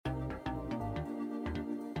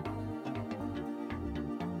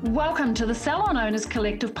Welcome to the Salon Owners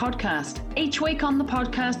Collective podcast. Each week on the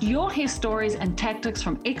podcast, you'll hear stories and tactics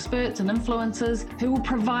from experts and influencers who will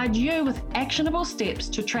provide you with actionable steps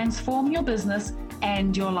to transform your business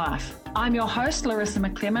and your life. I'm your host, Larissa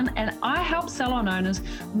McClellan, and I help salon owners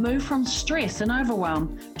move from stress and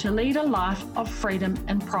overwhelm to lead a life of freedom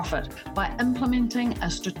and profit by implementing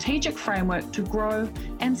a strategic framework to grow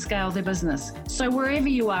and scale their business. So wherever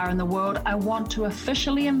you are in the world, I want to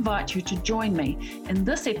officially invite you to join me in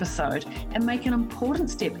this episode and make an important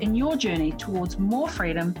step in your journey towards more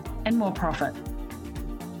freedom and more profit.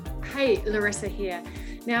 Hey, Larissa here.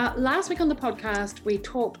 Now, last week on the podcast, we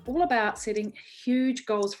talked all about setting huge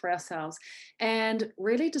goals for ourselves and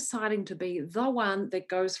really deciding to be the one that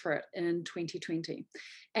goes for it in 2020.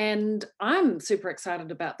 And I'm super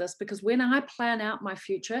excited about this because when I plan out my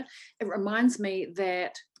future, it reminds me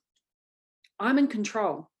that I'm in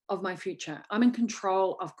control of my future. I'm in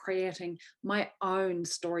control of creating my own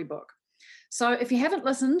storybook. So if you haven't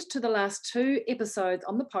listened to the last 2 episodes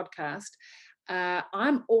on the podcast,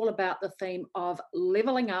 I'm all about the theme of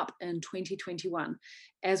leveling up in 2021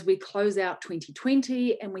 as we close out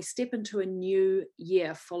 2020 and we step into a new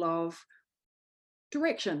year full of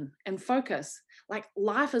direction and focus. Like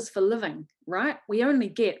life is for living, right? We only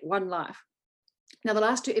get one life. Now, the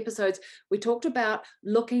last 2 episodes, we talked about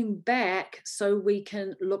looking back so we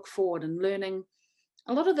can look forward and learning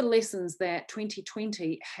a lot of the lessons that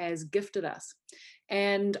 2020 has gifted us.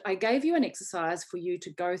 And I gave you an exercise for you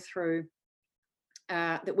to go through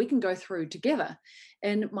that we can go through together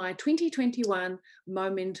in my 2021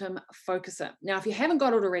 Momentum Focuser. Now, if you haven't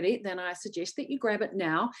got it already, then I suggest that you grab it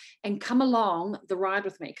now and come along the ride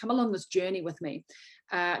with me, come along this journey with me.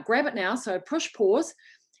 Grab it now, so push pause.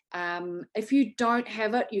 If you don't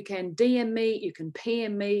have it, you can DM me, you can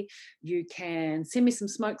PM me, you can send me some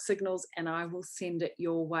smoke signals and I will send it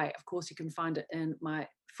your way. Of course, you can find it in my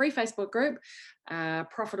free Facebook group,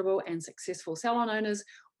 Profitable and Successful Salon Owners,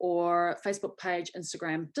 or Facebook page,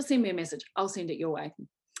 Instagram. Just send me a message. I'll send it your way.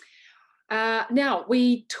 Now,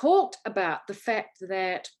 we talked about the fact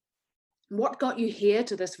that what got you here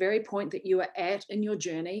to this very point that you are at in your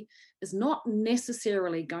journey is not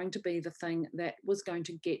necessarily going to be the thing that was going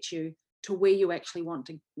to get you to where you actually want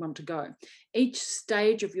to go. Each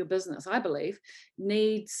stage of your business, I believe,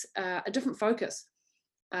 needs a different focus.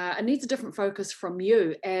 It needs a different focus from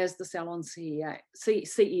you as the salon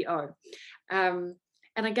CEO.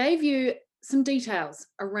 And I gave you some details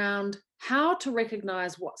around how to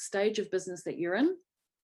recognize what stage of business that you're in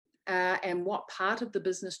and what part of the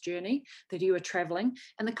business journey that you are traveling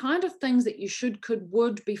and the kind of things that you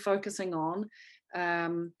would be focusing on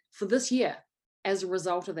for this year as a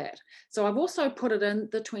result of that. So I've also put it in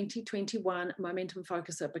the 2021 Momentum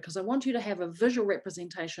Focuser because I want you to have a visual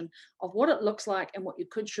representation of what it looks like and what you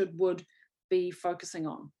would be focusing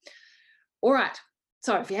on. All right.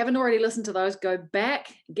 So if you haven't already listened to those, go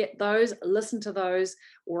back, get those, listen to those,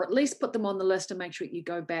 or at least put them on the list and make sure you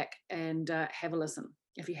go back and have a listen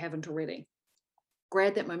if you haven't already.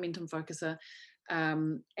 Grab that Momentum Focuser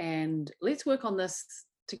and let's work on this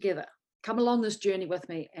together. Come along this journey with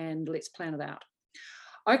me and let's plan it out.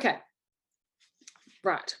 Okay,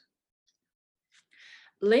 right.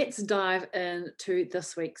 Let's dive into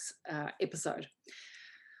this week's episode.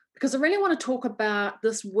 Because I really want to talk about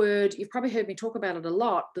this word, you've probably heard me talk about it a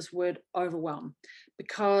lot, this word overwhelm,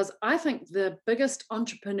 because I think the biggest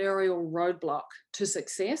entrepreneurial roadblock to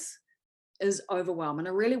success is overwhelm. And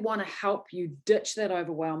I really want to help you ditch that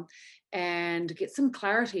overwhelm and get some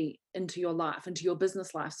clarity into your life, into your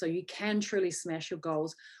business life, so you can truly smash your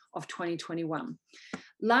goals of 2021.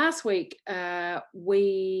 Last week,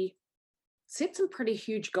 we set some pretty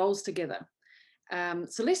huge goals together.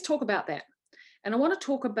 So let's talk about that. And I want to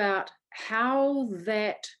talk about how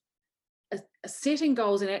that setting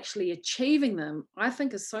goals and actually achieving them, I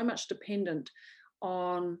think, is so much dependent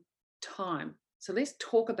on time. So let's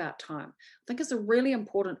talk about time. I think it's a really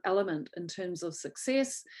important element in terms of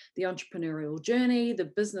success, the entrepreneurial journey, the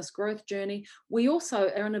business growth journey. We also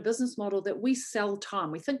are in a business model that we sell time.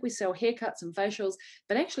 We think we sell haircuts and facials,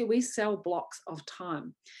 but actually we sell blocks of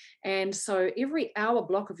time. And so every hour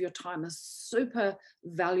block of your time is super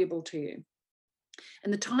valuable to you.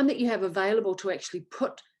 And the time that you have available to actually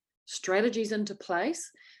put strategies into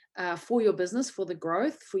place for your business, for the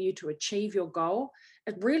growth, for you to achieve your goal,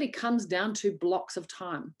 it really comes down to blocks of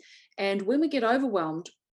time. And when we get overwhelmed,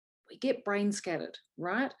 we get brain scattered,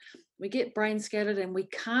 right? We get brain scattered and we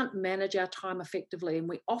can't manage our time effectively.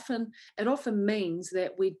 And it often means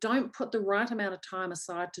that we don't put the right amount of time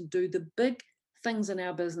aside to do the big things in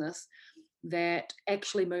our business that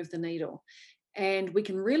actually move the needle. And we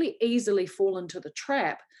can really easily fall into the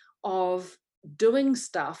trap of doing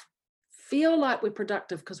stuff, feel like we're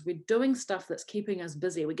productive because we're doing stuff that's keeping us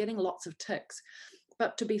busy. We're getting lots of ticks.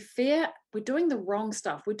 But to be fair, we're doing the wrong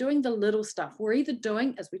stuff. We're doing the little stuff. We're either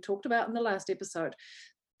doing, as we talked about in the last episode,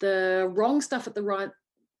 the wrong stuff at the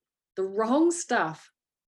wrong stuff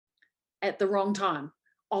at the wrong time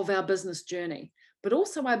of our business journey. But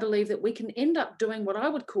also I believe that we can end up doing what I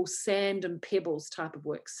would call sand and pebbles type of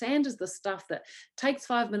work. Sand is the stuff that takes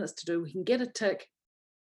 5 minutes to do. We can get a tick,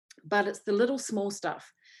 but it's the little small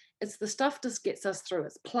stuff. It's the stuff that gets us through.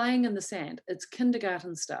 It's playing in the sand. It's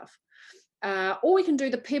kindergarten stuff. Or we can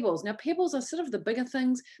do the pebbles. Now, pebbles are sort of the bigger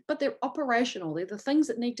things, but they're operational. They're the things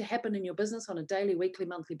that need to happen in your business on a daily, weekly,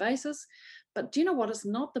 monthly basis. But do you know what? It's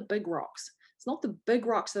not the big rocks. It's not the big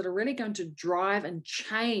rocks that are really going to drive and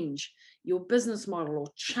change your business model or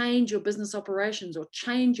change your business operations or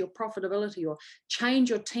change your profitability or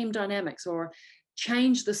change your team dynamics or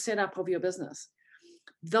change the setup of your business.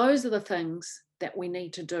 Those are the things that we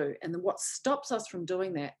need to do. And what stops us from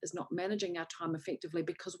doing that is not managing our time effectively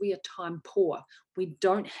because we are time poor. We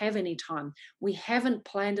don't have any time. We haven't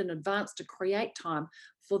planned in advance to create time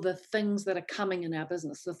for the things that are coming in our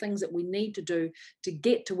business, the things that we need to do to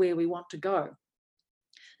get to where we want to go.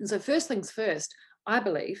 And so first things first, I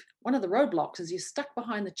believe one of the roadblocks is you're stuck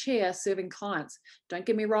behind the chair serving clients. Don't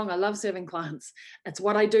get me wrong, I love serving clients. It's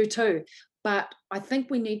what I do too. But I think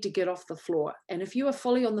we need to get off the floor. And if you are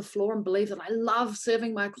fully on the floor and believe that I love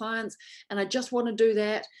serving my clients and I just want to do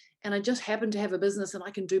that and I just happen to have a business and I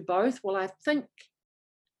can do both, well, I think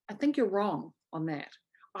you're wrong on that.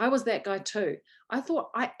 I was that guy too.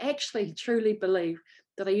 I actually truly believe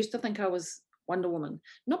that I used to think I was Wonder Woman,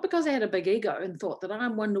 not because I had a big ego and thought that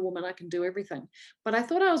I'm Wonder Woman, I can do everything, but I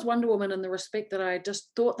thought I was Wonder Woman in the respect that I just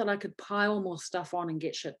thought that I could pile more stuff on and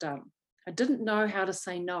get shit done. I didn't know how to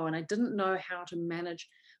say no, and I didn't know how to manage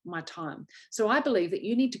my time. So I believe that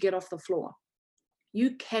you need to get off the floor.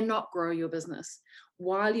 You cannot grow your business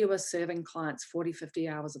while you are serving clients 40, 50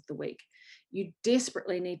 hours of the week. You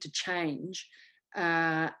desperately need to change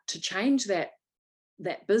that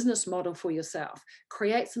business model for yourself.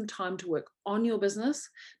 Create some time to work on your business,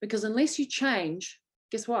 because unless you change,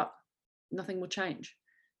 guess what? Nothing will change.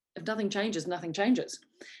 If nothing changes, nothing changes.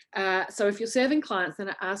 So if you're serving clients, then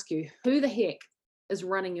I ask you, who the heck is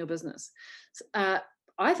running your business? I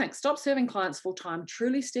think stop serving clients full time,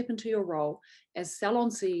 truly step into your role as salon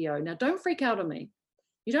CEO. Now, don't freak out on me.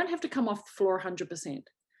 You don't have to come off the floor 100%,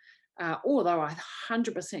 although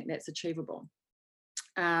 100% that's achievable.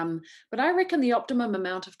 But I reckon the optimum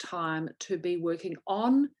amount of time to be working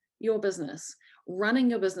on your business, running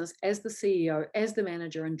your business as the CEO, as the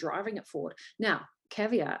manager, and driving it forward. Now,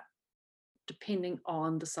 caveat, depending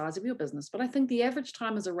on the size of your business, but I think the average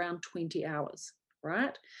time is around 20 hours,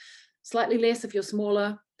 right? Slightly less if you're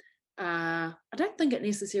smaller. I don't think it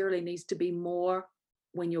necessarily needs to be more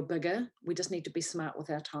when you're bigger. We just need to be smart with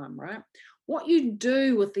our time, right? What you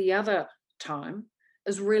do with the other time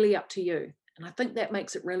is really up to you. And I think that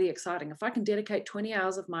makes it really exciting. If I can dedicate 20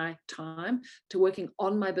 hours of my time to working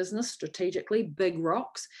on my business strategically, big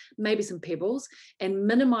rocks, maybe some pebbles, and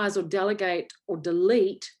minimize or delegate or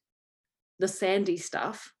delete the sandy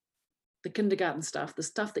stuff, the kindergarten stuff, the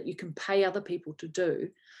stuff that you can pay other people to do,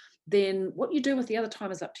 then what you do with the other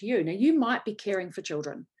time is up to you. Now, you might be caring for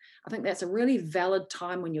children. I think that's a really valid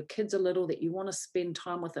time when your kids are little that you want to spend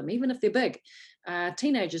time with them, even if they're big.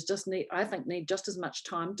 Teenagers need just as much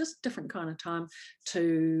time, just different kind of time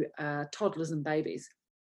to toddlers and babies.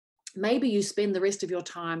 Maybe you spend the rest of your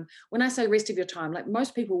time, when I say rest of your time, like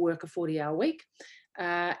most people work a 40-hour week.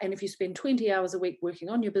 And if you spend 20 hours a week working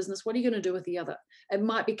on your business, what are you going to do with the other? It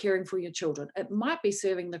might be caring for your children. It might be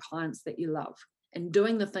serving the clients that you love and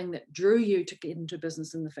doing the thing that drew you to get into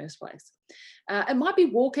business in the first place. It might be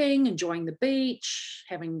walking, enjoying the beach,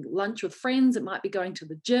 having lunch with friends. It might be going to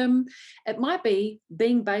the gym. It might be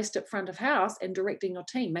being based at front of house and directing your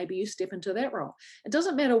team. Maybe you step into that role. It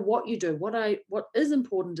doesn't matter what you do. What is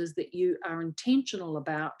important is that you are intentional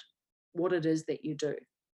about what it is that you do,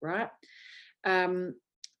 right?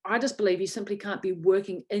 I just believe you simply can't be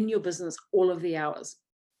working in your business all of the hours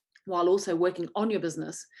while also working on your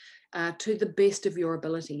business to the best of your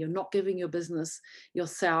ability. You're not giving your business,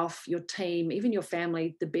 yourself, your team, even your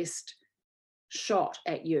family, the best shot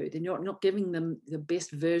at you. Then you're not giving them the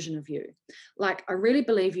best version of you. Like, I really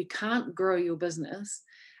believe you can't grow your business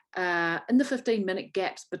in the 15-minute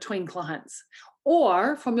gaps between clients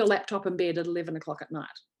or from your laptop in bed at 11 o'clock at night.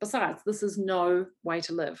 Besides, this is no way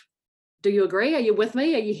to live. Do you agree? Are you with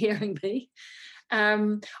me? Are you hearing me?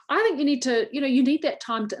 I think you need that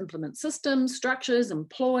time to implement systems, structures,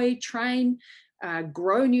 employ, train,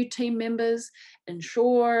 grow new team members,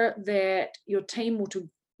 ensure that your team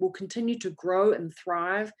will continue to grow and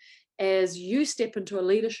thrive as you step into a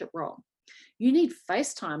leadership role. You need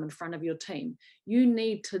face time in front of your team. You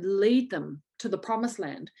need to lead them to the promised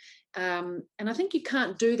land. And I think you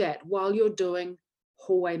can't do that while you're doing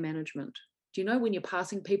hallway management. Do you know when you're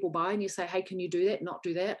passing people by and you say, hey, can you do that, not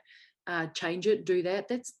do that, change it, do that?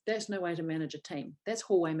 That's no way to manage a team. That's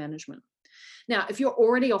hallway management. Now, if you're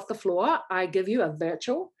already off the floor, I give you a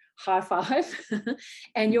virtual high five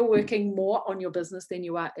and you're working more on your business than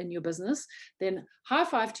you are in your business, then high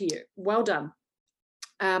five to you. Well done.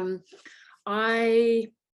 I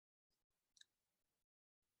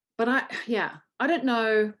don't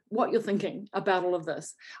know what you're thinking about all of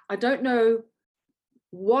this. I don't know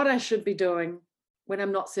what I should be doing when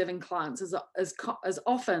I'm not serving clients is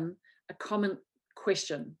often a common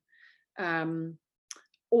question.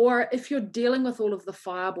 Or if you're dealing with all of the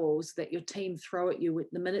fireballs that your team throw at you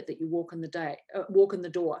the minute that you walk in the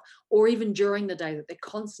door, or even during the day that they're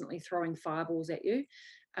constantly throwing fireballs at you,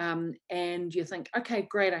 and you think, okay,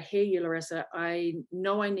 great, I hear you, Larissa. I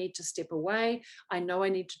know I need to step away. I know I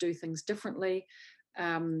need to do things differently,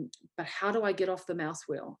 but how do I get off the mouse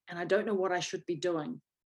wheel? And I don't know what I should be doing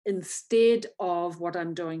instead of what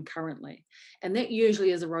I'm doing currently. And that usually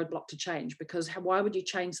is a roadblock to change, because why would you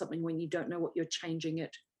change something when you don't know what you're changing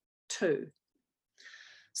it to?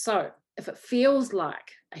 So if it feels like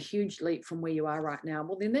a huge leap from where you are right now,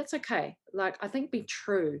 well, then that's okay. Like, I think be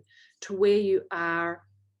true to where you are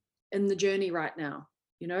in the journey right now.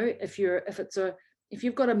 You know, if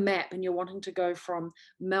you've got a map and you're wanting to go from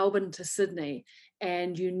Melbourne to Sydney,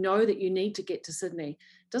 and you know that you need to get to Sydney,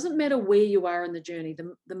 doesn't matter where you are in the journey.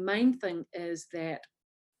 The main thing is that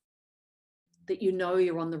you know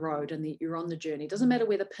you're on the road and that you're on the journey. It doesn't matter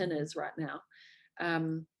where the pin is right now.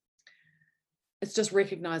 It's just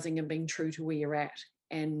recognizing and being true to where you're at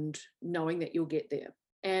and knowing that you'll get there.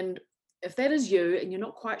 And if that is you and you're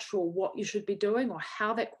not quite sure what you should be doing or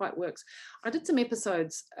how that quite works, I did some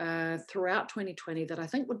episodes throughout 2020 that I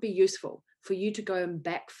think would be useful for you to go and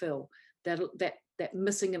backfill that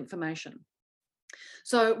missing information.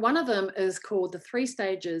 So one of them is called the 3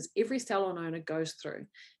 stages every salon owner goes through.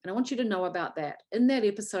 And I want you to know about that. In that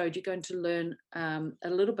episode, you're going to learn a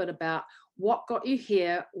little bit about what got you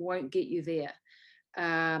here won't get you there.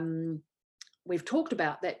 We've talked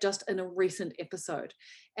about that just in a recent episode.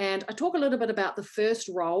 And I talk a little bit about the first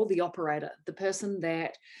role, the operator, the person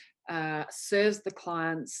that serves the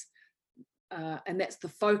clients. And that's the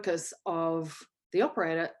focus of the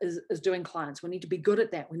operator is doing clients. We need to be good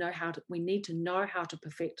at that. We need to know how to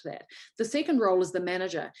perfect that. The second role is the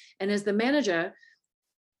manager. And as the manager,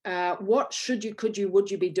 what could you,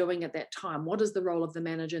 would you be doing at that time? What is the role of the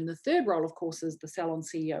manager? And the third role, of course, is the salon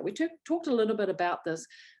CEO. We talked a little bit about this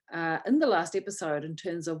in the last episode in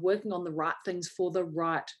terms of working on the right things for the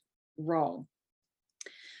right role.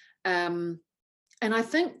 And I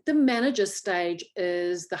think the manager stage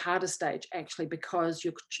is the hardest stage, actually, because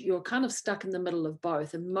you're kind of stuck in the middle of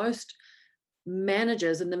both. And most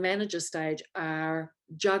managers in the manager stage are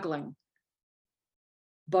juggling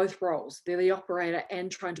both roles. They're the operator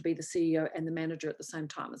and trying to be the CEO and the manager at the same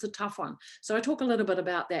time. It's a tough one. So I talk a little bit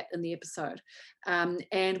about that in the episode.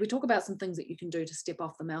 And we talk about some things that you can do to step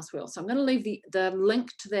off the mouse wheel. So I'm going to leave the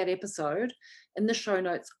link to that episode in the show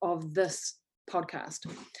notes of this podcast.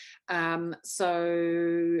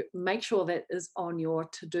 So make sure that is on your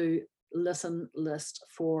to-do listen list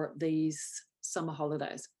for these summer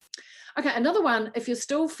holidays. Okay, another one, if you're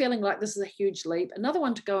still feeling like this is a huge leap, another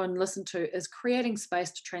one to go and listen to is creating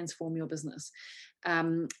space to transform your business.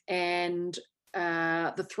 And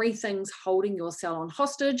the 3 things holding your salon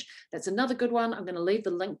hostage. That's another good one. I'm going to leave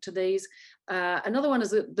the link to these. Another one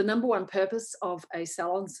is the number 1 purpose of a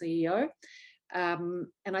salon CEO. And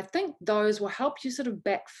I think those will help you sort of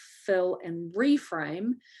backfill and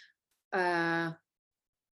reframe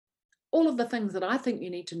all of the things that I think you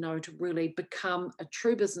need to know to really become a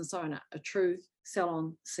true business owner, a true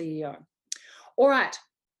salon CEO. All right,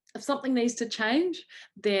 if something needs to change,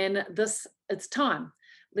 then it's time.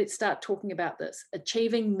 Let's start talking about this.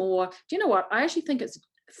 Achieving more. Do you know what? I actually think it's,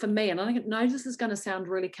 for me, and I know this is going to sound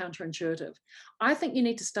really counterintuitive, I think you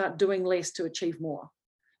need to start doing less to achieve more.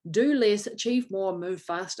 Do less, achieve more, move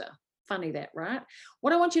faster. Funny that, right?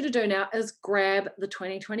 What I want you to do now is grab the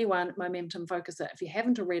 2021 Momentum Focuser. If you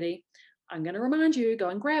haven't already, I'm going to remind you, go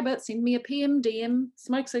and grab it, send me a PM, DM,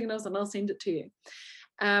 smoke signals, and I'll send it to you.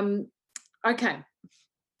 Okay.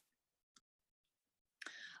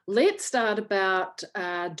 Let's start about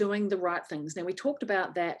doing the right things. Now, we talked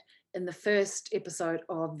about that in the first episode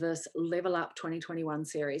of this Level Up 2021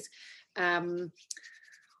 series. I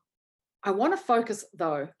want to focus,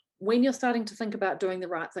 though, when you're starting to think about doing the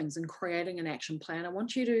right things and creating an action plan, I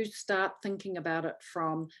want you to start thinking about it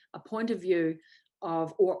from a point of view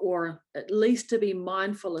of, or at least to be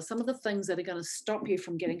mindful of some of the things that are going to stop you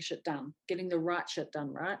from getting shit done, getting the right shit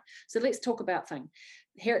done, right? So let's talk about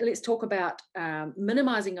let's talk about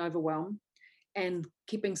minimizing overwhelm and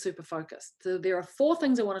keeping super focused. So there are 4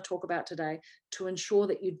 things I want to talk about today to ensure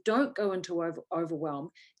that you don't go into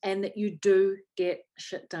overwhelm and that you do get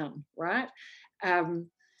shit done, right?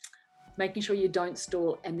 Making sure you don't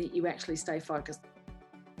stall and that you actually stay focused.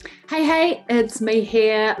 Hey, it's me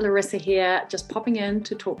here, Larissa here, just popping in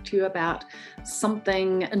to talk to you about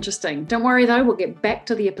something interesting. Don't worry though, we'll get back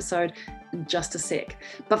to the episode in just a sec.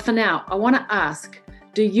 But for now, I want to ask,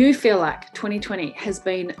 do you feel like 2020 has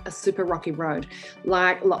been a super rocky road,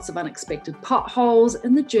 like lots of unexpected potholes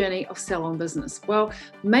in the journey of salon business? Well,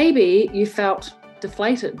 maybe you felt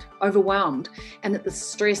deflated, overwhelmed, and that the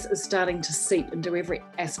stress is starting to seep into every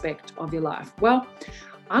aspect of your life. Well,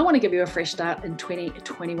 I want to give you a fresh start in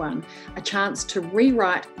 2021, a chance to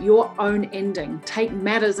rewrite your own ending, take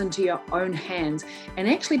matters into your own hands, and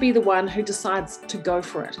actually be the one who decides to go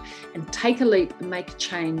for it and take a leap and make a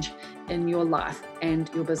change in your life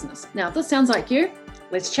and your business. Now, if this sounds like you,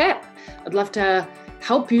 let's chat. I'd love to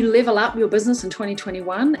help you level up your business in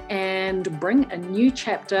 2021 and bring a new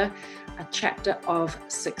chapter, a chapter of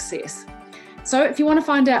success. So if you want to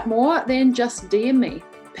find out more, then just DM me,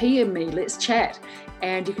 PM me, let's chat.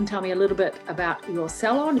 And you can tell me a little bit about your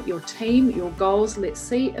salon, your team, your goals. Let's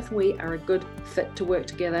see if we are a good fit to work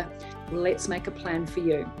together. Let's make a plan for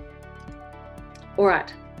you. All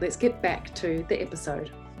right, let's get back to the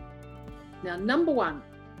episode. Now, number 1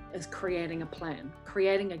 is creating a plan,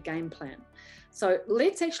 creating a game plan. So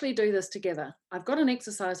let's actually do this together. I've got an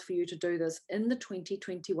exercise for you to do this in the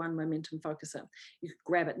 2021 Momentum Focuser. You can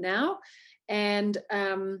grab it now. And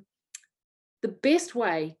the best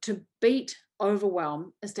way to beat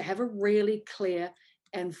overwhelm is to have a really clear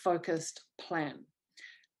and focused plan.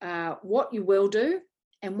 What you will do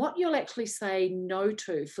and what you'll actually say no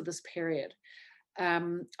to for this period.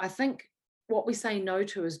 I think what we say no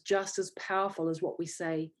to is just as powerful as what we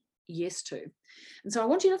say yes to. And so I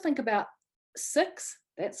want you to think about 6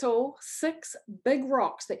 big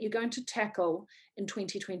rocks that you're going to tackle in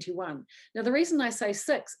 2021. Now, the reason I say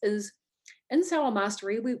 6 is in Salon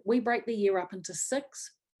Mastery, we break the year up into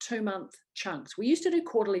 6 2-month chunks. We used to do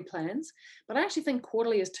quarterly plans, but I actually think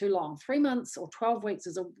quarterly is too long. 3 months or 12 weeks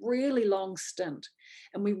is a really long stint,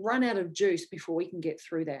 and we run out of juice before we can get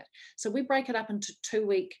through that. So we break it up into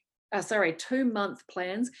 2-month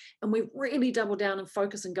plans, and we really double down and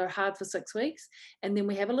focus and go hard for 6 weeks. And then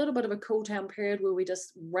we have a little bit of a cool down period where we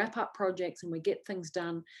just wrap up projects and we get things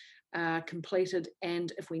done, completed,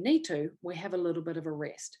 and if we need to, we have a little bit of a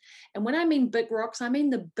rest. And when I mean big rocks, I mean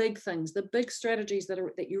the big things, the big strategies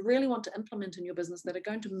that you really want to implement in your business that are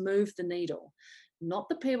going to move the needle, not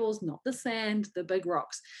the pebbles, not the sand, the big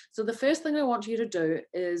rocks. So the first thing I want you to do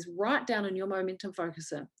is write down in your Momentum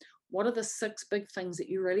Focuser, what are the 6 big things that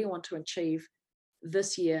you really want to achieve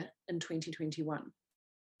this year in 2021?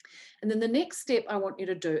 And then the next step I want you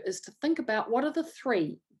to do is to think about what are the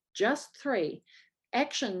 3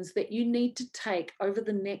 actions that you need to take over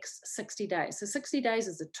the next 60 days. So 60 days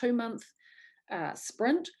is a 2-month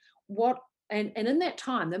sprint. And in that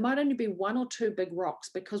time, there might only be 1 or 2 big rocks,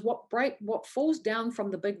 because what falls down from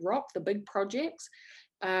the big rock, the big projects,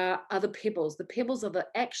 are the pebbles. The pebbles are the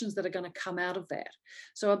actions that are going to come out of that.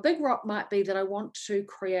 So a big rock might be that I want to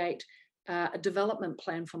create a development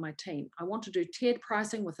plan for my team. I want to do tiered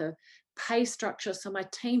pricing with a pay structure so my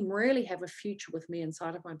team really have a future with me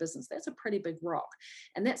inside of my business. That's a pretty big rock.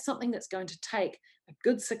 And that's something that's going to take a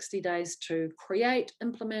good 60 days to create,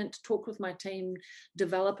 implement, talk with my team,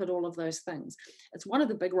 develop it, all of those things. It's one of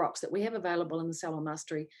the big rocks that we have available in the Salon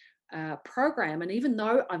Mastery program. And even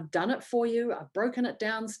though I've done it for you, I've broken it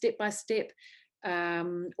down step by step,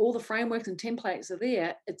 all the frameworks and templates are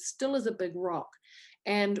there, it still is a big rock.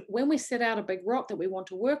 And when we set out a big rock that we want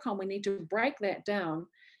to work on, we need to break that down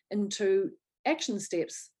into action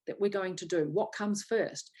steps that we're going to do. What comes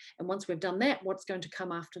first? And once we've done that, what's going to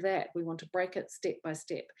come after that? We want to break it step by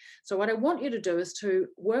step. So what I want you to do is to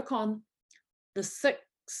work on the 6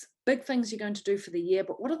 big things you're going to do for the year,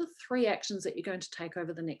 but what are the 3 actions that you're going to take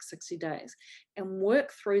over the next 60 days? And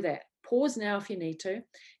work through that. Pause now if you need to,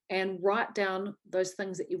 and write down those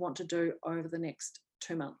things that you want to do over the next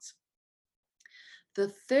 2 months. The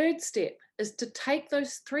third step is to take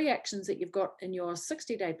those 3 actions that you've got in your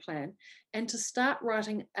 60-day plan and to start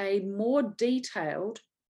writing a more detailed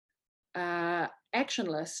action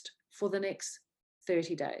list for the next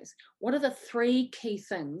 30 days? What are the 3 key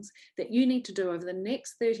things that you need to do over the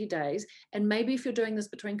next 30 days? And maybe if you're doing this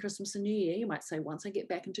between Christmas and New Year, you might say, once I get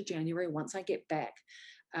back into January, once I get back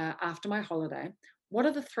after my holiday, what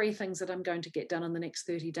are the 3 things that I'm going to get done in the next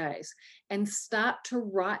 30 days? And start to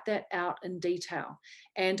write that out in detail.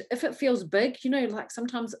 And if it feels big, like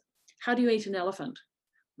sometimes, how do you eat an elephant?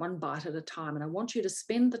 One bite at a time. And I want you to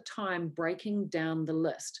spend the time breaking down the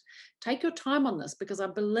list. Take your time on this, because I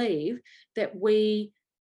believe that we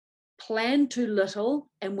plan too little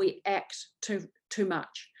and we act too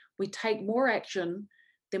much. We take more action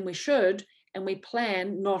than we should, and we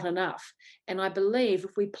plan not enough. And I believe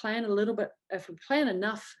if we plan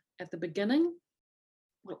enough at the beginning,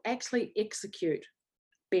 we'll actually execute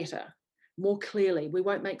better, more clearly. We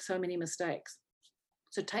won't make so many mistakes.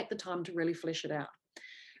 So take the time to really flesh it out.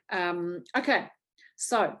 Okay,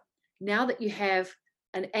 so now that you have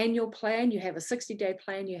an annual plan, you have a 60-day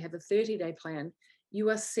plan, you have a 30-day plan, you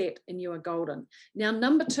are set and you are golden. Now,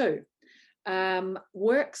 number 2,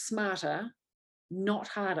 work smarter, not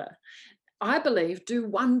harder. I believe do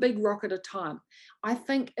one big rock at a time. I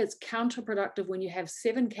think it's counterproductive when you have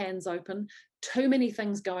 7 cans open, too many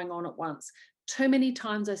things going on at once. Too many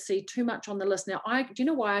times I see too much on the list. Now, do you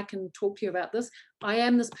know why I can talk to you about this? I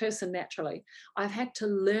am this person naturally. I've had to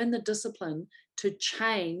learn the discipline to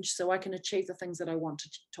change so I can achieve the things that I want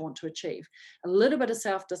to achieve. A little bit of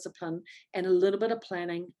self-discipline and a little bit of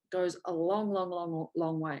planning goes a long, long, long,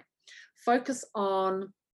 long way. Focus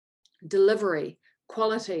on delivery,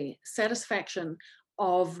 quality, satisfaction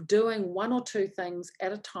of doing 1 or 2 things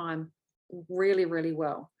at a time really, really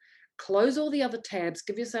well. Close all the other tabs,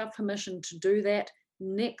 give yourself permission to do that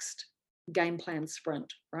next game plan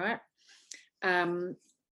sprint, right?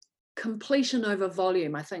 Completion over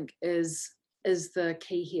volume, I think, is the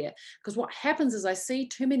key here. Because what happens is I see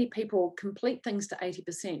too many people complete things to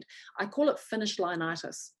 80%. I call it finish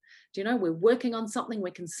line-itis. We're working on something, we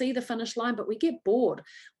can see the finish line, but we get bored.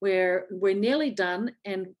 We're nearly done,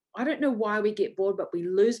 and I don't know why we get bored, but we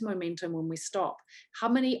lose momentum when we stop. How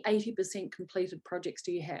many 80% completed projects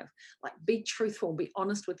do you have? Like, be truthful, be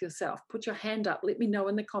honest with yourself. Put your hand up, let me know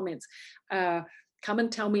in the comments. Come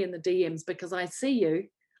and tell me in the DMs, because I see you,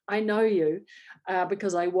 I know you,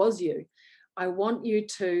 because I was you. I want you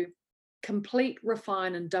to complete,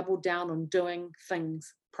 refine, and double down on doing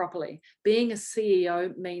things properly. Being a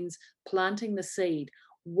CEO means planting the seed,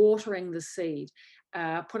 watering the seed,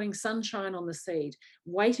 putting sunshine on the seed,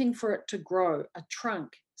 waiting for it to grow, a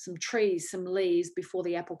trunk, some trees, some leaves before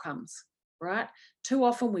the apple comes, right? Too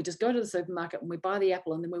often we just go to the supermarket and we buy the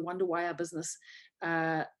apple, and then we wonder why our business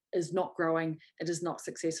is not growing, it is not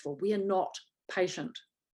successful. We are not patient.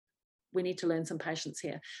 We need to learn some patience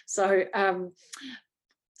here. So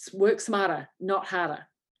work smarter, not harder.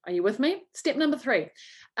 Are you with me? Step number 3,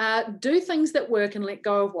 do things that work and let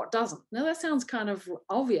go of what doesn't. Now, that sounds kind of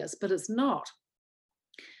obvious, but it's not.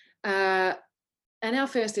 In our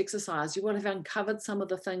first exercise, you would have uncovered some of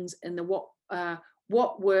the things in the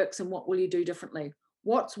what works and what will you do differently.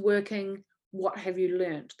 What's working? What have you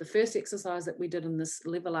learned? The first exercise that we did in this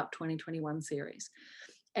Level Up 2021 series.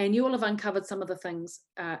 And you will have uncovered some of the things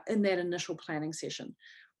in that initial planning session,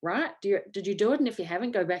 right? Did you do it? And if you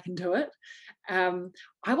haven't, go back and do it.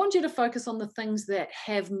 I want you to focus on the things that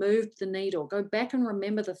have moved the needle. Go back and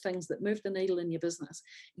remember the things that move the needle in your business,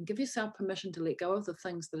 and give yourself permission to let go of the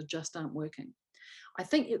things that just aren't working. I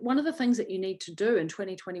think one of the things that you need to do in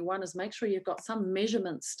 2021 is make sure you've got some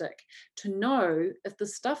measurement stick to know if the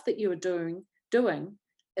stuff that you are doing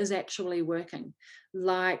is actually working.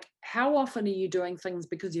 Like, how often are you doing things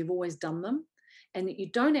because you've always done them and that you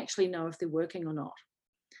don't actually know if they're working or not?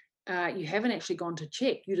 You haven't actually gone to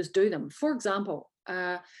check, you just do them. For example,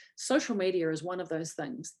 social media is one of those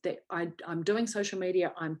things that I'm doing social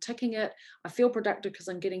media, I'm ticking it, I feel productive because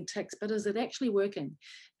I'm getting ticks, but is it actually working?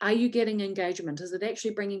 Are you getting engagement? Is it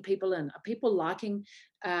actually bringing people in? Are people liking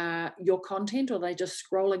your content, or are they just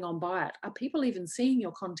scrolling on by it? Are people even seeing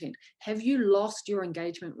your content? Have you lost your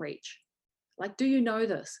engagement reach? Like, do you know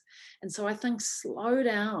this? And so I think slow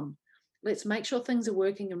down. Let's make sure things are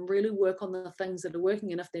working and really work on the things that are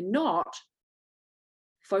working. And if they're not,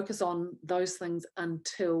 focus on those things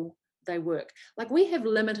until they work. Like, we have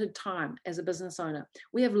limited time as a business owner.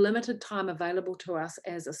 We have limited time available to us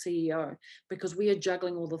as a CEO because we are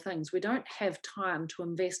juggling all the things. We don't have time to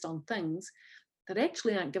invest on things that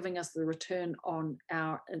actually aren't giving us the return on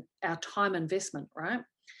our time investment, right?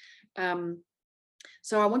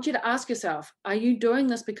 So I want you to ask yourself, are you doing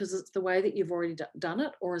this because it's the way that you've already done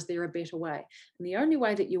it, or is there a better way? And the only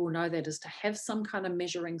way that you will know that is to have some kind of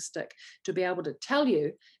measuring stick to be able to tell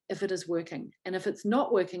you if it is working. And if it's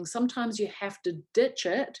not working, sometimes you have to ditch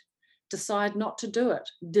it decide not to do it,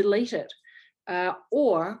 delete it,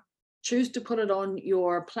 or choose to put it on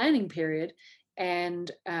your planning period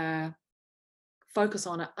and focus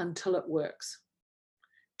on it until it works.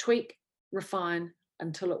 Tweak, refine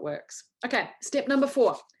until it works. Okay, step number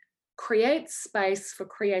 4. Create space for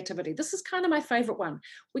creativity. This is kind of my favorite one.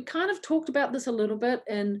 We kind of talked about this a little bit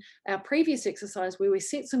in our previous exercise where we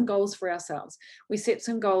set some goals for ourselves. We set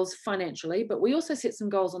some goals financially, but we also set some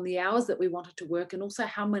goals on the hours that we wanted to work and also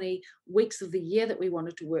how many weeks of the year that we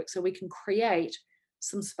wanted to work, so we can create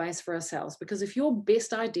some space for ourselves. Because if your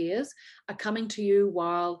best ideas are coming to you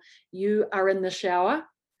while you are in the shower,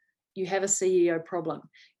 you have a CEO problem.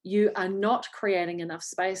 You are not creating enough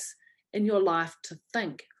space in your life to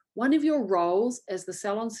think. One of your roles as the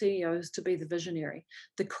Salon CEO is to be the visionary,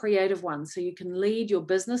 the creative one, so you can lead your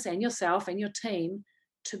business and yourself and your team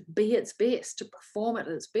to be its best, to perform at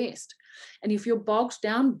its best. And if you're bogged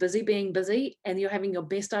down, busy being busy, and you're having your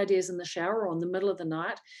best ideas in the shower or in the middle of the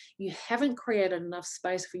night, you haven't created enough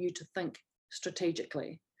space for you to think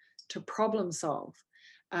strategically, to problem solve,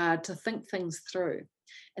 to think things through.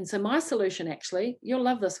 And so my solution, actually, you'll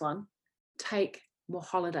love this one, take more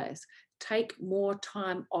holidays. Take more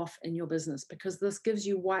time off in your business, because this gives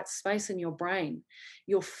you white space in your brain.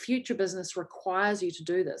 Your future business requires you to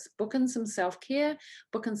do this. Book in some self-care,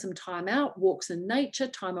 book in some time out, walks in nature,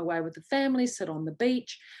 time away with the family, sit on the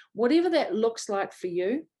beach, whatever that looks like for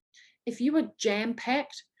you. If you are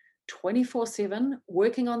jam-packed 24/7,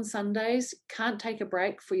 working on Sundays, can't take a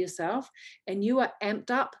break for yourself, and you are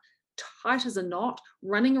amped up, tight as a knot,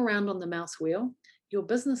 running around on the mouse wheel, your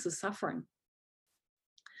business is suffering.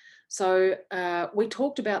 So we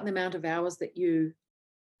talked about the amount of hours that you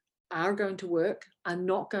are going to work, are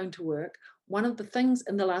not going to work. One of the things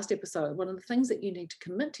in the last episode, one of the things that you need to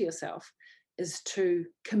commit to yourself is to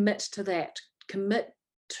commit to that, commit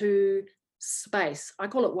to space. I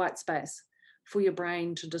call it white space for your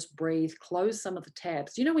brain to just breathe, close some of the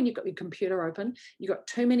tabs. You know, when you've got your computer open, you've got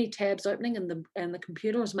too many tabs opening and the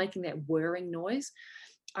computer is making that whirring noise.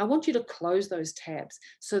 I want you to close those tabs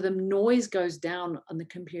so the noise goes down on the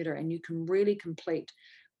computer and you can really complete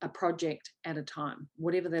a project at a time,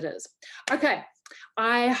 whatever that is. Okay,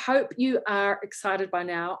 I hope you are excited by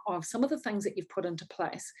now of some of the things that you've put into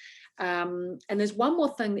place. And there's one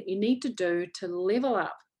more thing that you need to do to level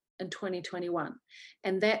up in 2021,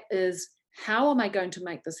 and that is, how am I going to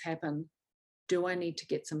make this happen? Do I need to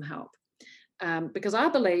get some help? Because I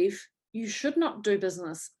believe you should not do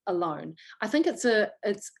business alone. I think it's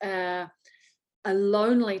a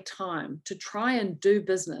lonely time to try and do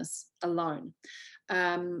business alone.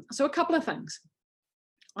 So a couple of things.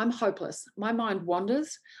 I'm hopeless. My mind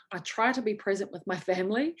wanders. I try to be present with my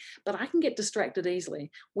family, but I can get distracted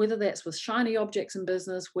easily, whether that's with shiny objects in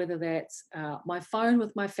business, whether that's my phone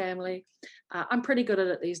with my family. I'm pretty good at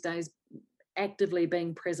it these days, actively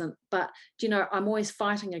being present, but you know, I'm always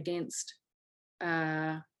fighting against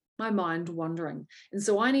my mind wandering. And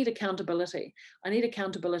so I need accountability. I need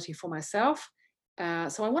accountability for myself.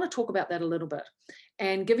 So I want to talk about that a little bit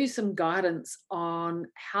and give you some guidance on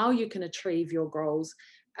how you can achieve your goals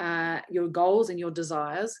and your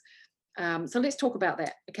desires. So let's talk about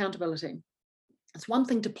that, accountability. It's one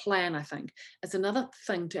thing to plan, I think. It's another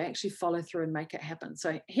thing to actually follow through and make it happen.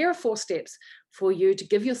 So here are 4 steps for you to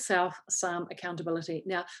give yourself some accountability.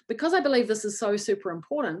 Now, because I believe this is so super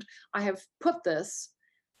important, I have put this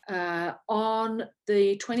on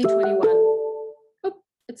the 2021,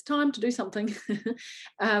 it's time to do something,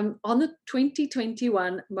 on the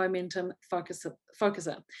 2021 Momentum Focuser.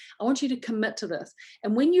 I want you to commit to this.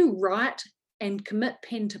 And when you write and commit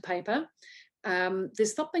pen to paper,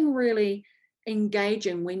 there's something really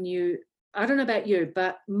engaging when you, I don't know about you,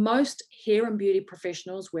 but most hair and beauty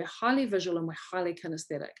professionals, we're highly visual and we're highly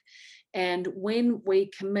kinesthetic. And when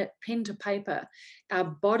we commit pen to paper, our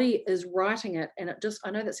body is writing it, and it just,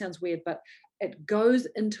 I know that sounds weird, but it goes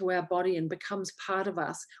into our body and becomes part of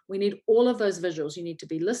us. We need all of those visuals. You need to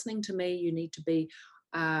be listening to me. You need to be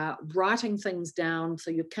writing things down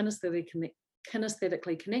so you're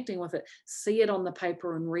kinesthetically connecting with it. See it on the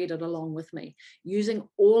paper and read it along with me, using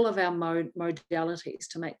all of our modalities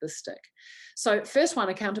to make this stick. So first one,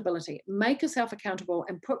 accountability. Make yourself accountable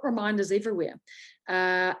and put reminders everywhere.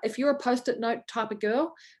 If you're a post-it note type of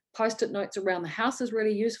girl, post-it notes around the house is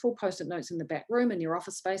really useful. Post-it notes in the back room, in your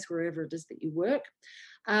office space, wherever it is that you work.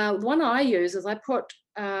 The one I use is I put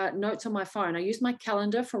notes on my phone. I use my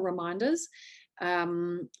calendar for reminders.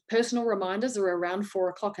 Personal reminders are around 4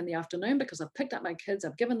 o'clock in the afternoon because I've picked up my kids,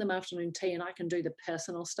 I've given them afternoon tea, and I can do the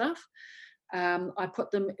personal stuff. I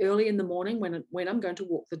put them early in the morning when I'm going to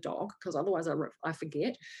walk the dog, because otherwise I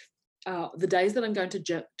forget. The days that I'm going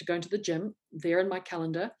to go to the gym, they're in my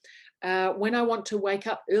calendar. When I want to wake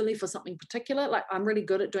up early for something particular, like I'm really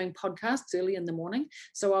good at doing podcasts early in the morning.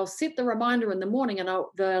 So I'll set the reminder in the morning and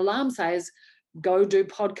the alarm says, go do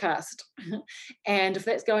podcast. And if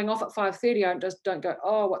that's going off at 5:30, I just don't go,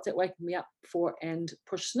 oh, what's that waking me up for, and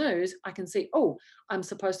push snooze. I can see, oh, I'm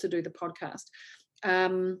supposed to do the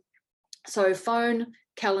podcast. So phone,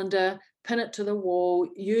 calendar, pin it to the wall,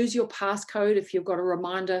 use your passcode if you've got a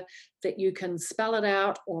reminder that you can spell it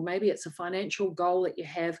out, or maybe it's a financial goal that you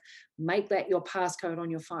have, make that your passcode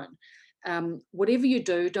on your phone. Whatever you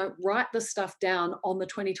do, don't write this stuff down on the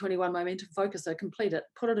 2021 Momentum Focuser, complete it,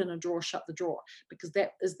 put it in a drawer, shut the drawer, because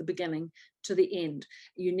that is the beginning to the end.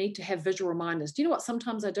 You need to have visual reminders. Do you know what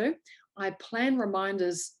sometimes I do? I plan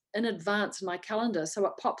reminders in advance in my calendar so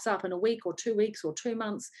it pops up in a week or 2 weeks or 2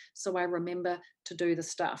 months, so I remember to do the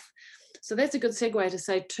stuff. So that's a good segue to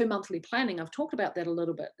say 2 monthly planning. I've talked about that a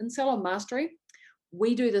little bit. In Salon Mastery,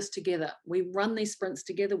 we do this together. We run these sprints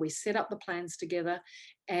together, we set up the plans together,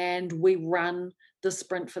 and we run the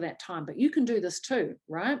sprint for that time. But you can do this too,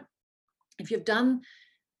 right? If you've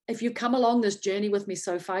come along this journey with me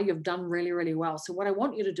so far, you've done really, really well. So what I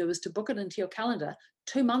want you to do is to book it into your calendar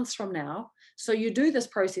 2 months from now. So you do this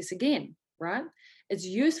process again, right? It's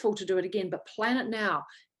useful to do it again, but plan it now.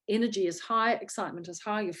 Energy is high, excitement is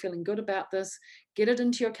high, you're feeling good about this. Get it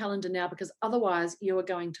into your calendar now, because otherwise you are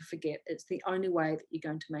going to forget. It's the only way that you're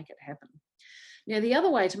going to make it happen. Now, the other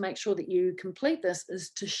way to make sure that you complete this is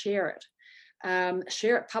to share it.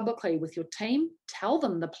 Share it publicly with your team. Tell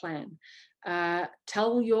them the plan.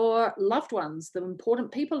 Tell your loved ones, the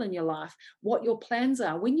important people in your life, what your plans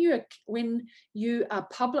are. When you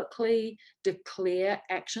publicly declare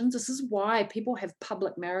actions, this is why people have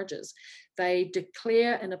public marriages. They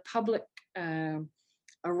declare in a public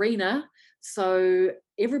arena, so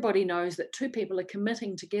everybody knows that two people are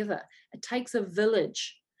committing together. It takes a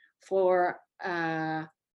village for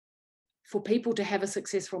people to have a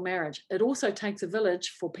successful marriage. It also takes a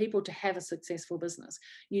village for people to have a successful business.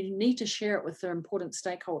 You need to share it with the important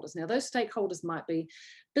stakeholders. Now, those stakeholders might be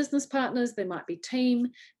business partners, they might be team,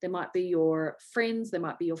 they might be your friends, they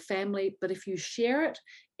might be your family. But if you share it,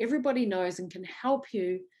 everybody knows and can help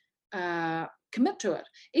you commit to it,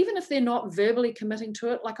 even if they're not verbally committing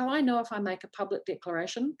to it. Like, I know if I make a public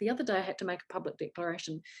declaration, the other day I had to make a public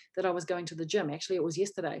declaration that I was going to the gym. Actually, it was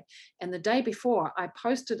yesterday. And the day before, I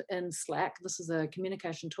posted in Slack, this is a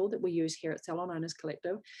communication tool that we use here at Salon Owners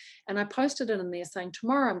Collective, and I posted it in there saying,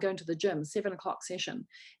 tomorrow I'm going to the gym, 7 o'clock session.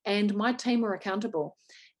 And my team were accountable.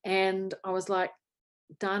 And I was like,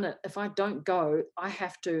 darn it, if I don't go, I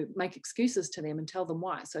have to make excuses to them and tell them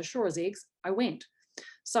why. So sure as eggs, I went.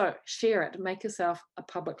 So share it, make yourself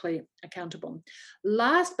publicly accountable.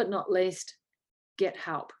 Last but not least, get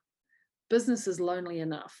help. Business is lonely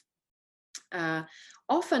enough.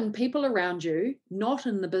 Often people around you, not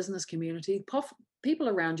in the business community, people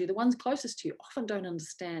around you, the ones closest to you, often don't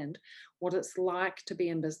understand what it's like to be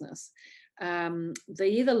in business. They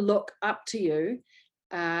either look up to you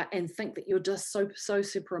and think that you're just so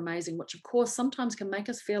super amazing, which of course sometimes can make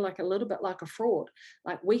us feel like a little bit like a fraud.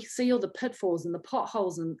 Like, we see all the pitfalls and the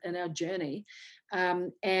potholes in our journey,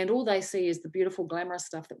 and all they see is the beautiful glamorous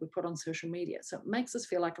stuff that we put on social media. So it makes us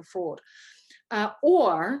feel like a fraud.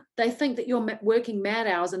 Or they think that you're working mad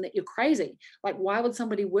hours and that you're crazy. Like, why would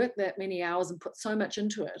somebody work that many hours and put so much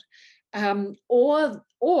into it?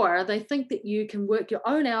 Or they think that you can work your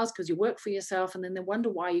own hours because you work for yourself, and then they wonder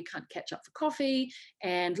why you can't catch up for coffee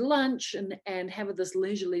and lunch and have this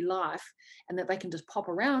leisurely life, and that they can just pop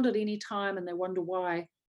around at any time, and they wonder why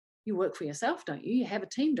you work for yourself, don't you? You have a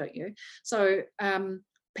team, don't you? So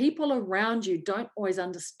people around you don't always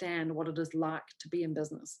understand what it is like to be in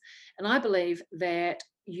business. And I believe that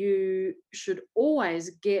you should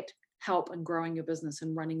always get help in growing your business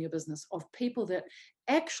and running your business of people that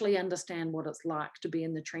actually understand what it's like to be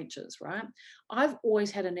in the trenches, right? I've always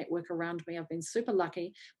had a network around me. I've been super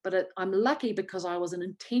lucky, but I'm lucky because I was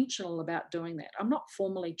intentional about doing that. I'm not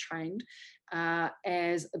formally trained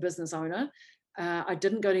as a business owner. I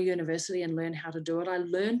didn't go to university and learn how to do it. I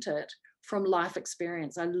learned it from life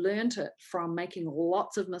experience. I learned it from making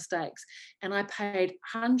lots of mistakes, and I paid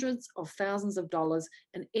hundreds of thousands of dollars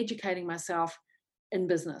in educating myself in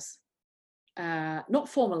business. Not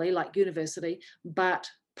formally like university, but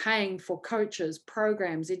paying for coaches,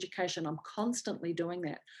 programs, education. I'm constantly doing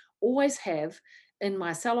that. Always have in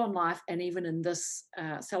my salon life, and even in this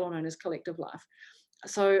Salon Owners Collective life.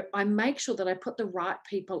 So I make sure that I put the right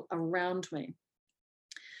people around me.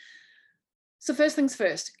 So first things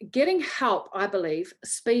first, getting help, I believe,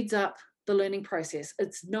 speeds up the learning process.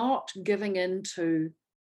 It's not giving in to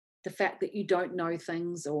the fact that you don't know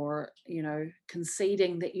things, or,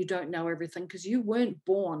 conceding that you don't know everything, because you weren't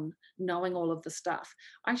born knowing all of the stuff.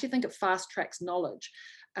 I actually think it fast tracks knowledge,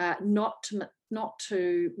 not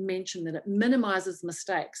to mention that it minimizes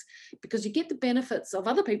mistakes, because you get the benefits of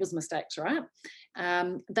other people's mistakes, right?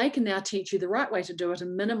 They can now teach you the right way to do it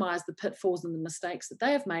and minimize the pitfalls and the mistakes that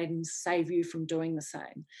they have made and save you from doing the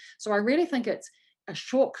same. So I really think it's a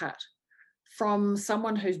shortcut from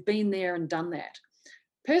someone who's been there and done that.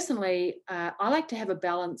 Personally, I like to have a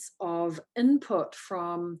balance of input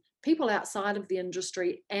from people outside of the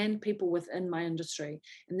industry and people within my industry.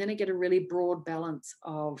 And then I get a really broad balance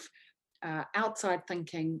of outside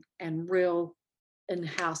thinking and real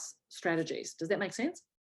in-house strategies. Does that make sense?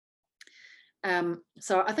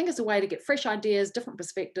 So I think it's a way to get fresh ideas, different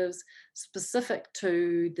perspectives, specific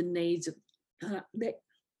to the needs of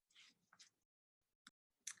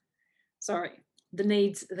the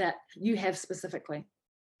needs that you have specifically.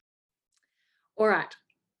 All right,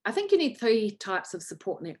 I think you need 3 types of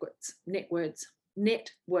support networks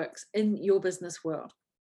in your business world.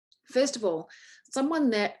 First of all, someone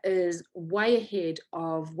that is way ahead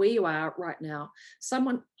of where you are right now,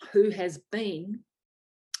 someone who has been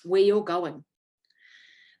where you're going.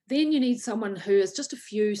 Then you need someone who is just a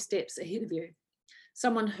few steps ahead of you,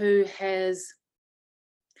 someone who has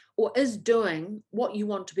or is doing what you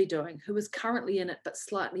want to be doing, who is currently in it but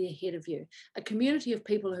slightly ahead of you. A community of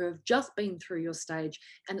people who have just been through your stage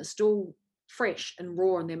and it's still fresh and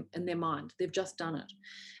raw in their mind. They've just done it.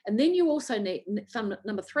 And then you also need,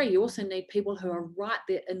 number 3, you also need people who are right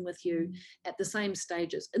there in with you at the same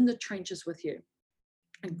stages, in the trenches with you.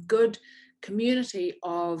 A good community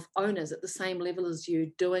of owners at the same level as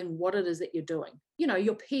you, doing what it is that you're doing.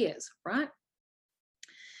 Your peers, right?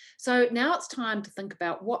 So now it's time to think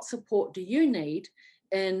about what support do you need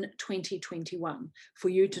in 2021 for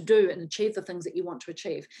you to do and achieve the things that you want to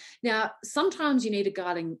achieve. Now, sometimes you need a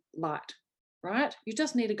guiding light, right? You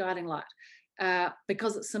just need a guiding light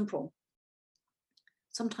because it's simple.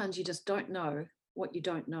 Sometimes you just don't know what you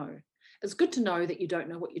don't know. It's good to know that you don't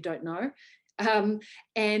know what you don't know,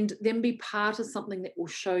 and then be part of something that will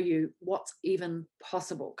show you what's even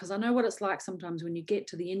possible. Because I know what it's like sometimes when you get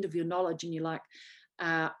to the end of your knowledge and you're like,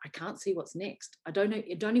 I can't see what's next. I don't know.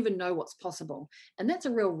 You don't even know what's possible. And that's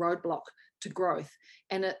a real roadblock to growth.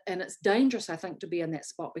 And it's dangerous, I think, to be in that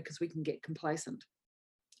spot because we can get complacent.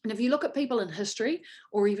 And if you look at people in history,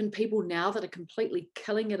 or even people now that are completely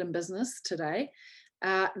killing it in business today,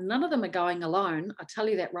 none of them are going alone. I tell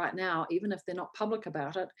you that right now, even if they're not public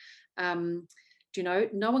about it.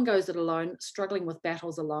 No one goes it alone, struggling with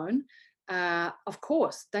battles alone. Of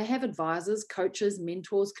course, they have advisors, coaches,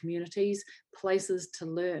 mentors, communities, places to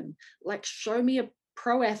learn. Like, show me a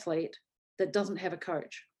pro athlete that doesn't have a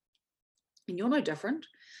coach. And you're no different.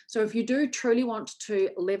 So if you do truly want to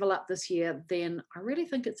level up this year, then I really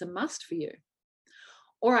think it's a must for you.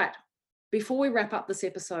 All right, before we wrap up this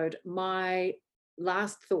episode, my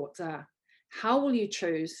last thoughts are, how will you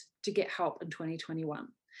choose to get help in 2021?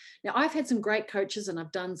 Now, I've had some great coaches and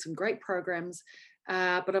I've done some great programs,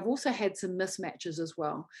 but I've also had some mismatches as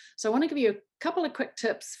well. So I want to give you a couple of quick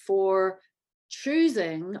tips for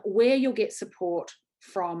choosing where you'll get support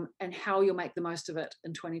from and how you'll make the most of it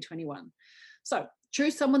in 2021. So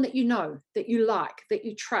choose someone that you know, that you like, that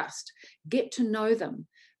you trust. Get to know them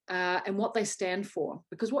and what they stand for,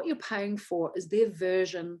 because what you're paying for is their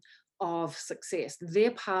version of success,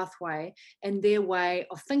 their pathway and their way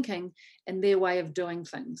of thinking and their way of doing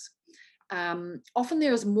things. Often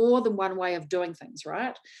there is more than one way of doing things,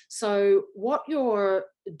 right? So what you're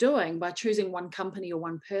doing by choosing one company or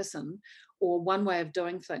one person or one way of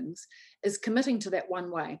doing things is committing to that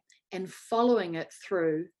one way and following it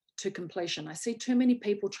through to completion. I see too many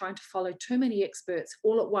people trying to follow too many experts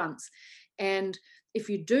all at once. And if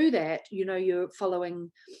you do that, you're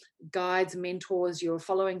following guides, mentors, you're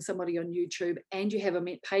following somebody on YouTube, and you have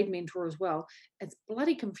a paid mentor as well. It's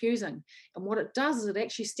bloody confusing. And what it does is it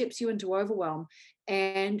actually steps you into overwhelm,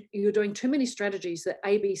 and you're doing too many strategies that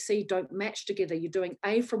A, B, C don't match together. You're doing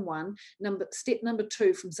A from one, step number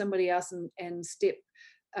 2 from somebody else, and step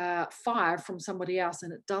 5 from somebody else,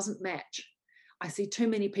 and it doesn't match. I see too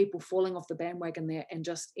many people falling off the bandwagon there and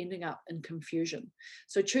just ending up in confusion.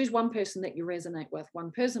 So choose one person that you resonate with, one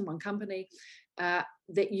person, one company, that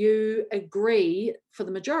you agree for the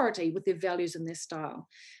majority with their values and their style.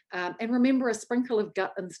 And remember, a sprinkle of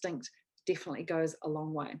gut instinct definitely goes a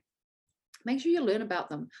long way. Make sure you learn about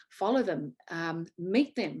them, follow them,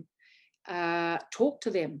 meet them, talk to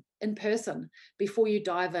them in person before you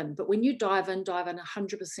dive in. But when you dive in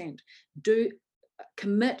 100%. Do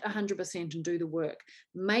commit 100% and do the work.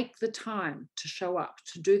 Make the time to show up,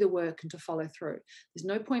 to do the work and to follow through. There's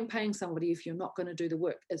no point paying somebody if you're not going to do the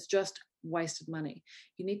work. It's just wasted money.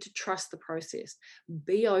 You need to trust the process,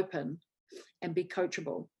 be open and be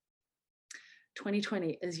coachable.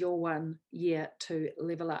 2020 is your 1 year to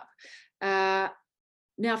level up.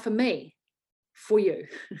 Now for me, for you,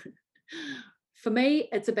 for me,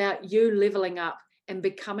 it's about you leveling up and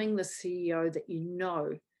becoming the CEO that you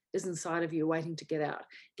know is inside of you waiting to get out.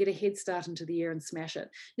 Get a head start into the year and smash it.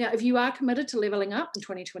 Now, if you are committed to leveling up in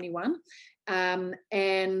 2021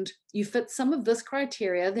 and you fit some of this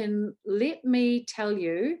criteria, then let me tell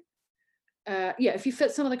you, if you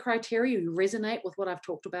fit some of the criteria, you resonate with what I've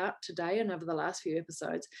talked about today and over the last few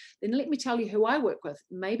episodes, then let me tell you who I work with.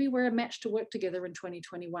 Maybe we're a match to work together in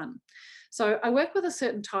 2021. So I work with a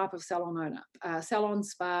certain type of salon owner, salon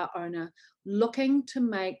spa owner, looking to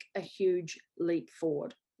make a huge leap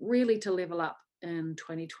forward, really to level up in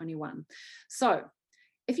 2021. So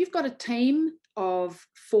if you've got a team of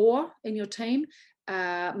 4 in your team,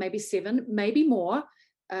 maybe 7, maybe more,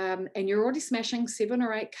 and you're already smashing 7 or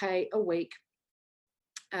 8K a week,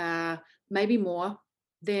 maybe more,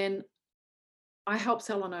 then I help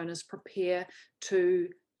salon owners prepare to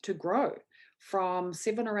grow from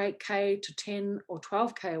 7 or 8K to 10 or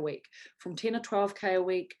 12K a week, from 10 or 12K a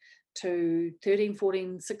week to 13,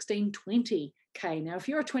 14, 16, 20K. Now, if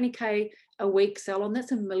you're a 20K a week salon,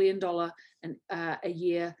 that's $1 million a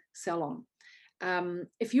year salon.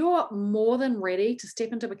 If you're more than ready to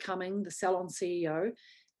step into becoming the salon CEO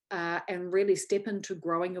and really step into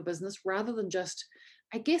growing your business rather than just,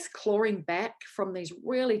 I guess, clawing back from these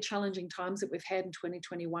really challenging times that we've had in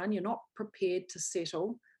 2021, you're not prepared to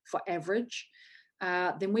settle for average,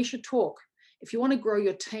 then we should talk. If you want to grow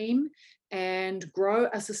your team and grow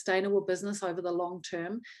a sustainable business over the long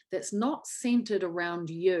term that's not centered around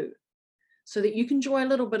you, so that you can enjoy a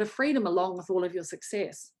little bit of freedom along with all of your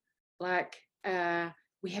success. Like,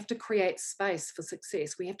 we have to create space for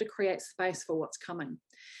success. We have to create space for what's coming.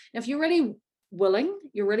 Now, if you're really willing,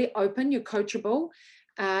 you're really open, you're coachable,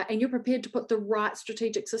 and you're prepared to put the right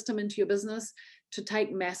strategic system into your business to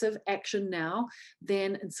take massive action now,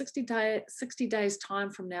 then in 60 days time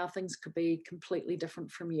from now, things could be completely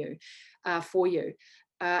different for you.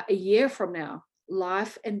 A year from now,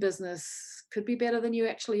 life and business could be better than you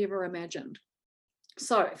actually ever imagined.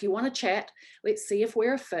 So if you want to chat, let's see if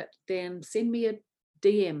we're a fit, then send me a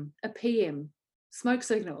DM, a PM, smoke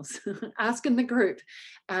signals, ask in the group.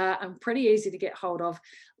 I'm pretty easy to get hold of.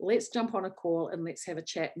 Let's jump on a call and let's have a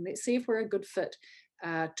chat and let's see if we're a good fit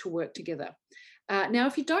to work together. Now,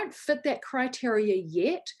 if you don't fit that criteria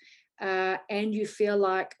yet, and you feel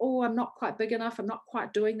like, oh, I'm not quite big enough, I'm not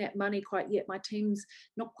quite doing that money quite yet, my team's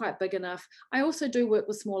not quite big enough. I also do work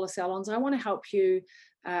with smaller salons. I want to help you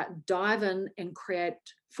dive in and create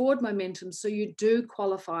forward momentum so you do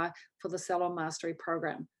qualify for the Salon Mastery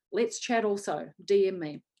program. Let's chat also, DM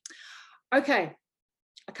me. Okay,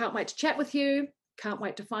 I can't wait to chat with you. Can't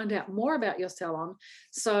wait to find out more about your salon.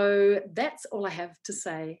 So that's all I have to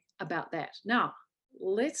say about that. Now,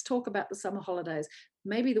 let's talk about the summer holidays,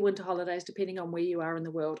 maybe the winter holidays, depending on where you are in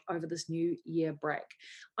the world over this new year break.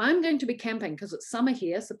 I'm going to be camping because it's summer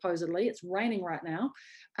here, supposedly. It's raining right now.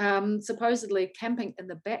 Supposedly camping in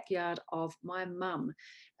the backyard of my mum.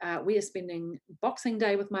 We are spending Boxing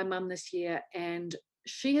Day with my mum this year, and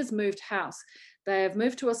she has moved house. They have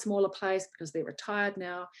moved to a smaller place because they're retired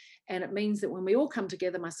now, and it means that when we all come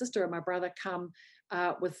together, my sister and my brother come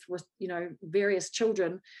with various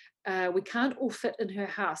children, we can't all fit in her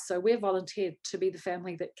house. So we're volunteered to be the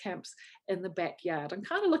family that camps in the backyard. I'm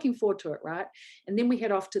kind of looking forward to it, right? And then we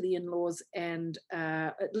head off to the in-laws, and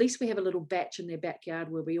at least we have a little batch in their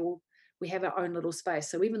backyard where we have our own little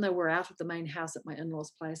space. So even though we're out of the main house at my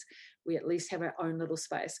in-laws' place, we at least have our own little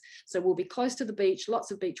space. So we'll be close to the beach,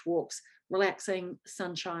 lots of beach walks, relaxing,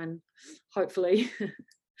 sunshine, hopefully.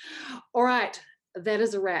 All right, that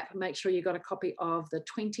is a wrap. Make sure you got a copy of the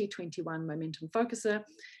 2021 Momentum Focuser,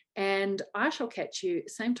 and I shall catch you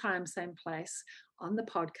same time, same place on the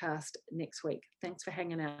podcast next week. Thanks for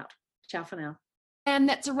hanging out. Ciao for now. And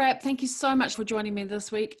that's a wrap. Thank you so much for joining me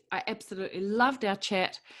this week. I absolutely loved our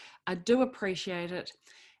chat. I do appreciate it.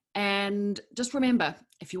 And just remember,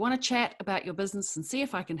 if you want to chat about your business and see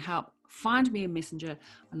if I can help, find me a messenger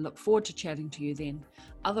and look forward to chatting to you then.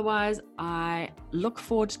 Otherwise, I look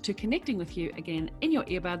forward to connecting with you again in your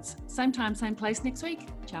earbuds, same time, same place next week.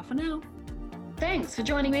 Ciao for now. Thanks for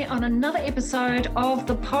joining me on another episode of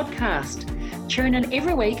the podcast. Tune in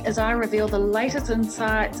every week as I reveal the latest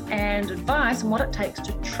insights and advice on what it takes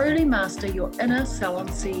to truly master your inner salon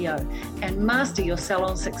CEO and master your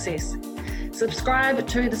salon success. Subscribe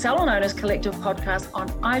to the Salon Owners Collective podcast on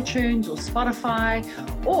iTunes or Spotify,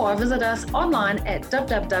 or visit us online at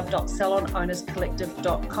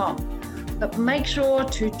www.salonownerscollective.com. But make sure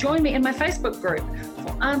to join me in my Facebook group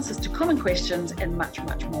for answers to common questions and much,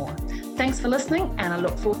 much more. Thanks for listening, and I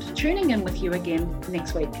look forward to tuning in with you again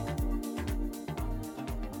next week.